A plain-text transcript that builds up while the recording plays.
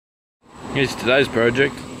Here's today's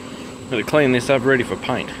project. I'm going to clean this up ready for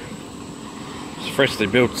paint. It's a freshly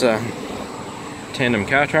built tandem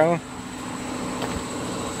car trailer.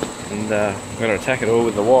 And I'm going to attack it all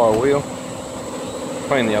with the wire wheel.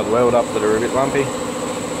 Clean the old weld up that are a bit lumpy.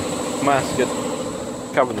 Mask it,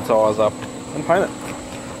 cover the tyres up and paint it.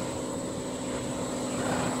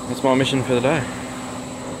 That's my mission for the day.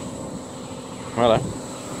 Righto.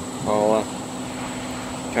 I'll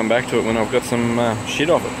come back to it when I've got some shit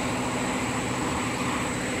off it.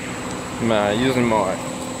 I'm using my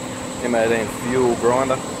M18 fuel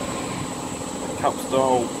grinder, cup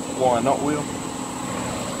style wire knot wheel.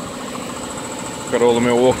 Got all the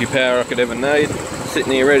Milwaukee power I could ever need,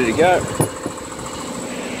 sitting here ready to go.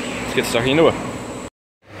 Let's get stuck into it.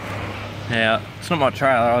 Now, it's not my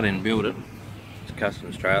trailer, I didn't build it. It's a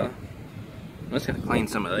customs trailer. I'm just going to clean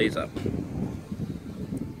some of these up.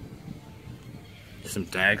 Just some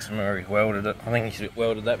tags from where he welded it. I think he should have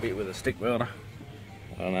welded that bit with a stick welder.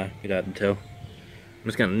 I don't know, a bit hard to tell. I'm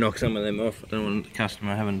just going to knock some of them off. I don't want the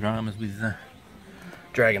customer having dramas with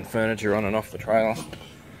dragging furniture on and off the trailer.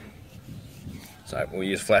 So we'll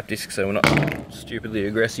use flap discs so we're not stupidly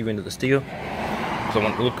aggressive into the steel. Because I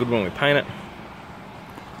want it to look good when we paint it.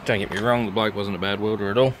 Don't get me wrong, the bloke wasn't a bad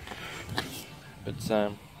welder at all. But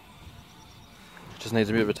just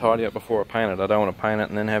needs a bit of a tidy up before I paint it. I don't want to paint it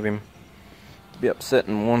and then have him be upset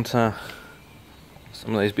and want some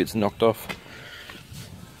of these bits knocked off.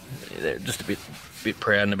 They're just a bit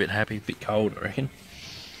proud and a bit happy, a bit cold, I reckon.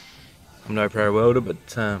 I'm no pro welder,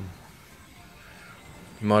 but you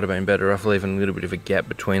might have been better off leaving a little bit of a gap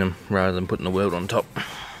between them rather than putting the weld on top.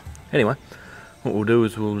 Anyway, what we'll do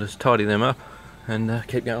is we'll just tidy them up and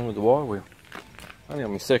keep going with the wire wheel. Only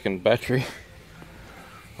on my second battery.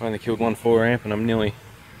 I only killed one 4 amp and I'm nearly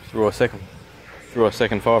through a second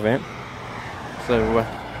 5 amp. So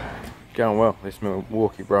going well. This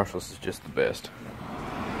Milwaukee brushless is just the best.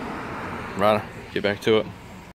 Right, get back to it.